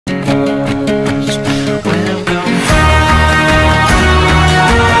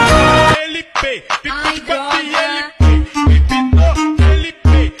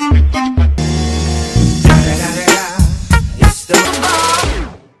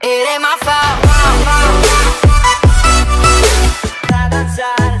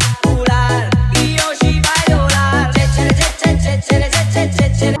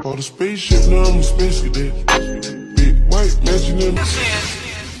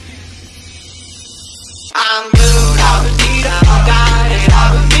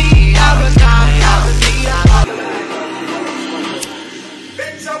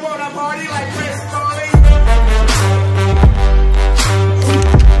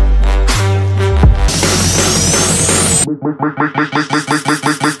Make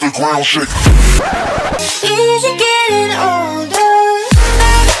the ground shake. Easy getting older.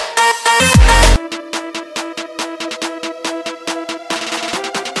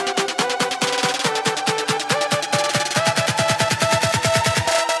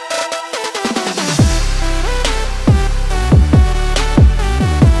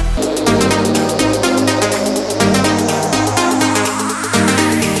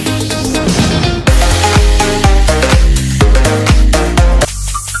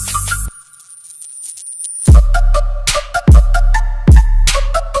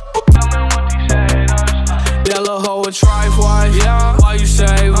 Trife, why? Yeah. Why you say?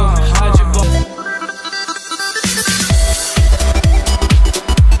 How'd you go?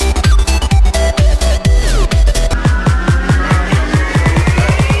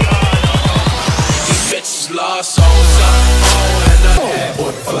 These bitches lost souls up, oh, and a head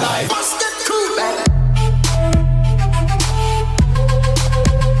boy for life. Bust that cool back.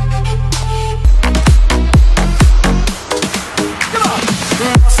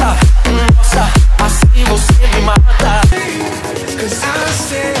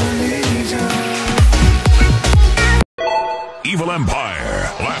 Evil Empire,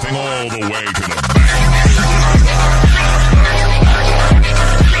 laughing all the way to the bank.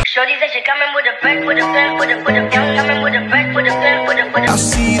 Shorty said she coming with a back, with a back, with a young coming with a back, with a back, with a. I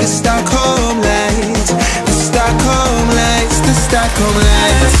see the Stockholm lights, the Stockholm lights, the Stockholm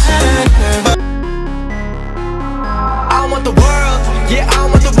lights. I want the world, yeah, I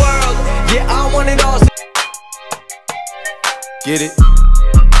want the world, yeah, I want it all. Get it?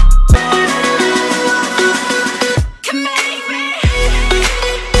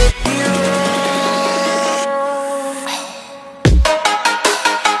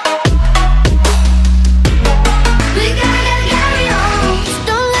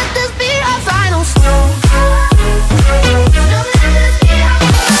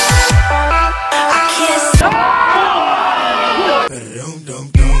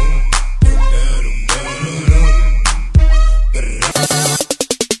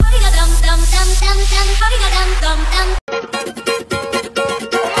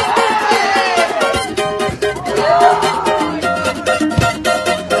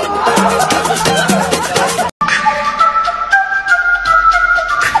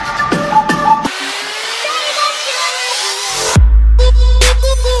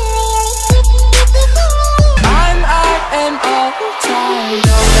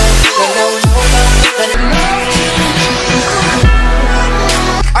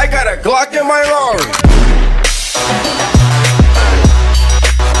 I got a Glock in my arm.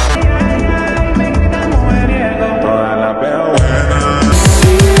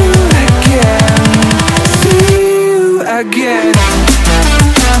 See you again.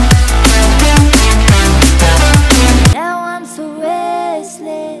 Now I'm so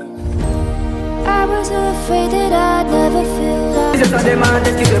restless. I was afraid that I'd never feel love. Je sens des mains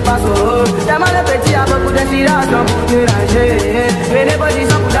qui se passent au haut. La main de petit a beaucoup d'inspiration pour déranger. Fais des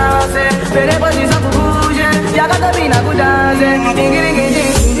positions pour danser, fais des positions pour bouger. Y'a qu'à te bina pour danser.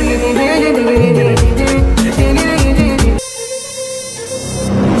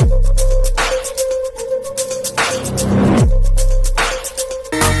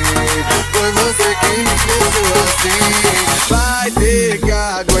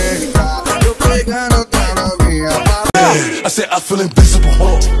 I said I feel invisible.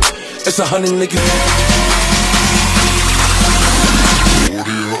 It's 100 niggas.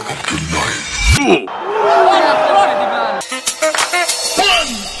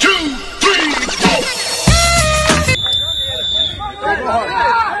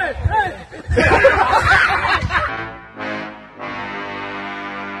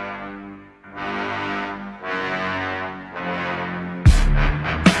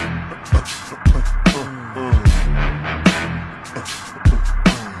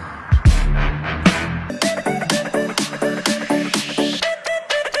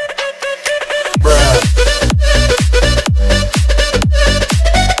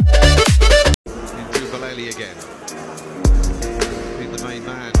 Again. Been the main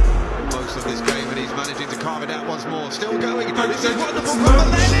man most of this game, and he's managing to carve it out once more. Still going. This is wonderful from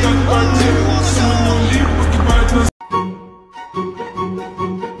Maleni. 1-2 on the goal.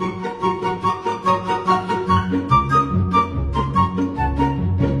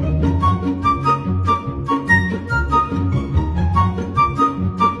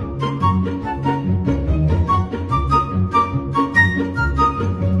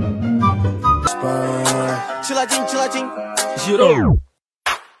 Zero.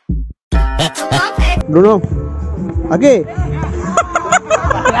 Bruno, आगे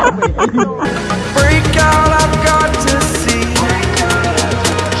Freak out, I've got to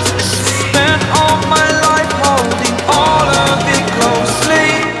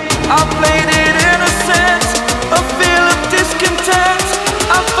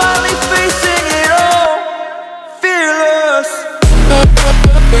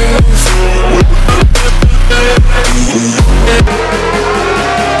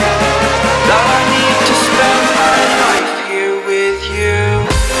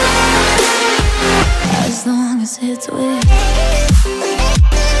past its way.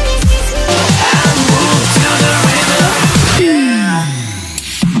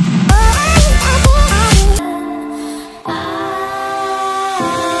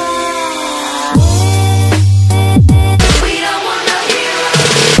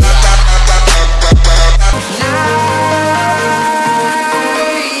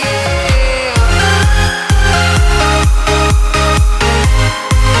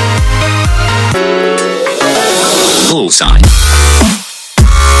 Bullseye.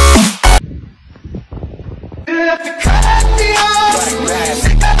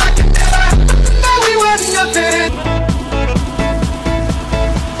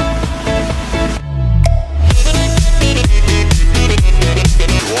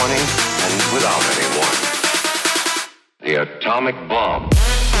 Warning and without any warning. The atomic bomb.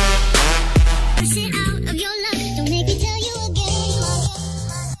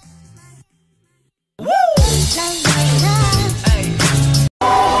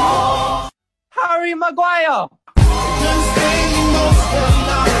 Harry Maguire!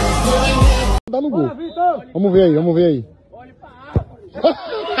 Dá no gol. Vamos ver aí, vamos ver aí.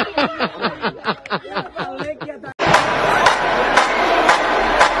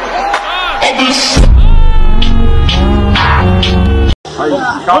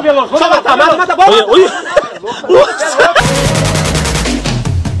 Calma, Veloso! Mata a bola!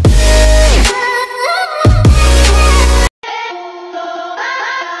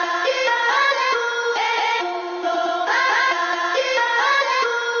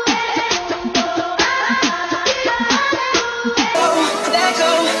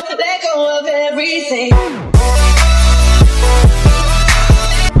 Let go of everything.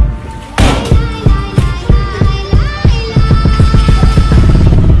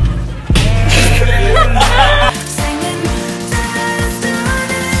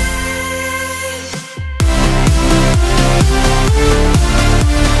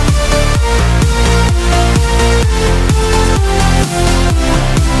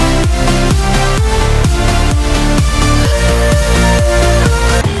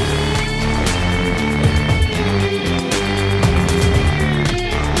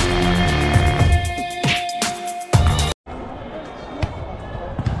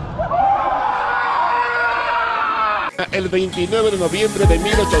 El 29 de noviembre de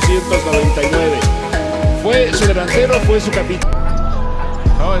 1899. Fue su delantero, fue su capitán.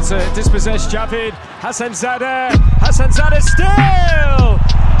 Oh, it's a dispossessed Javid. Hassan Zadeh. Hassan Zadeh still.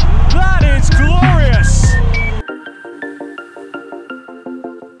 That is glorious.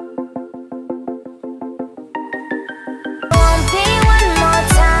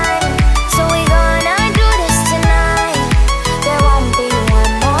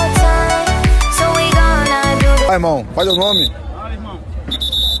 Vai, irmão, faz o nome.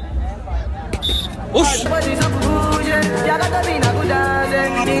 Oxi!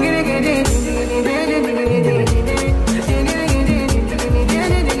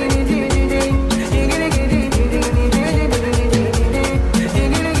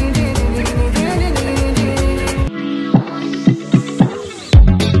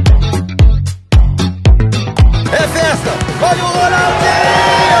 É festa! Olha o Ronaldinho!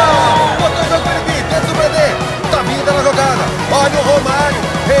 Botou o jogo para ele, tenta surpreender. Tá vindo na jogada. Olha o Romário.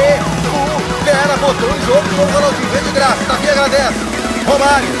 Recupera, botou em jogo. O Ronaldinho vem de graça. Davi agradece.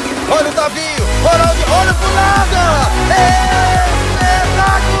 Romário. Olha o Davinho. Ronaldinho. Olha pro lado.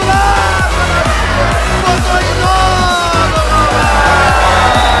 Espetacular! Botou em jogo,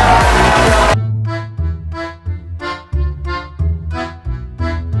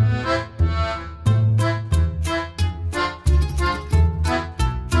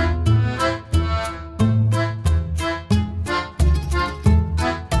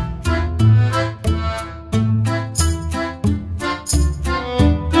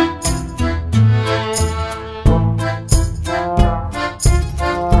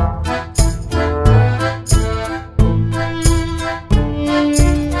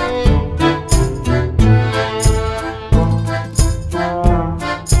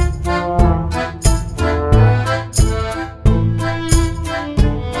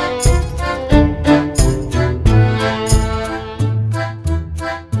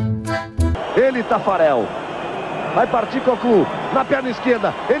 Ele, Tafarel. Vai partir Cocu. Na perna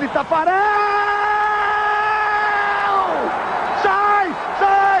esquerda. Ele, Tafarel! Sai!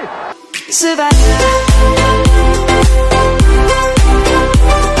 Sai!